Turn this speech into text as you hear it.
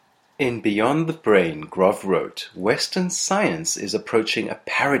In Beyond the Brain, Grove wrote, Western science is approaching a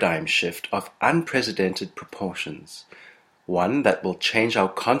paradigm shift of unprecedented proportions, one that will change our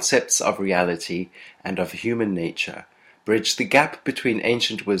concepts of reality and of human nature, bridge the gap between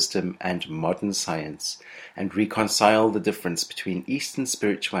ancient wisdom and modern science, and reconcile the difference between Eastern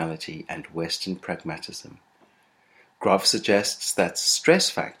spirituality and Western pragmatism. Grove suggests that stress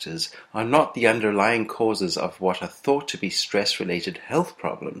factors are not the underlying causes of what are thought to be stress-related health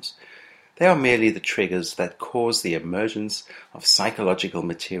problems. They are merely the triggers that cause the emergence of psychological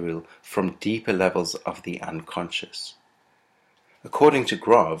material from deeper levels of the unconscious. According to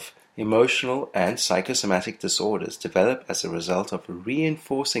Grove, emotional and psychosomatic disorders develop as a result of a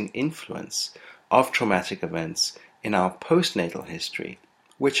reinforcing influence of traumatic events in our postnatal history,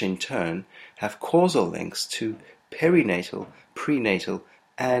 which in turn have causal links to perinatal, prenatal,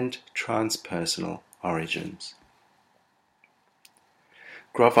 and transpersonal origins.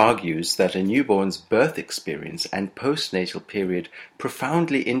 Grove argues that a newborn's birth experience and postnatal period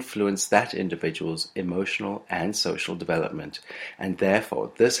profoundly influence that individual's emotional and social development, and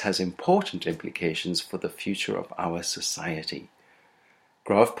therefore this has important implications for the future of our society.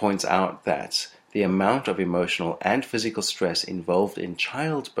 Grove points out that the amount of emotional and physical stress involved in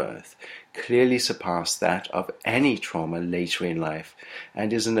childbirth clearly surpassed that of any trauma later in life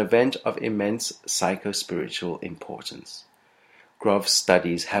and is an event of immense psycho-spiritual importance. Grove's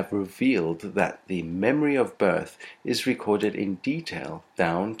studies have revealed that the memory of birth is recorded in detail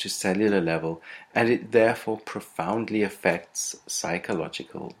down to cellular level, and it therefore profoundly affects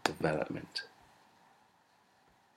psychological development.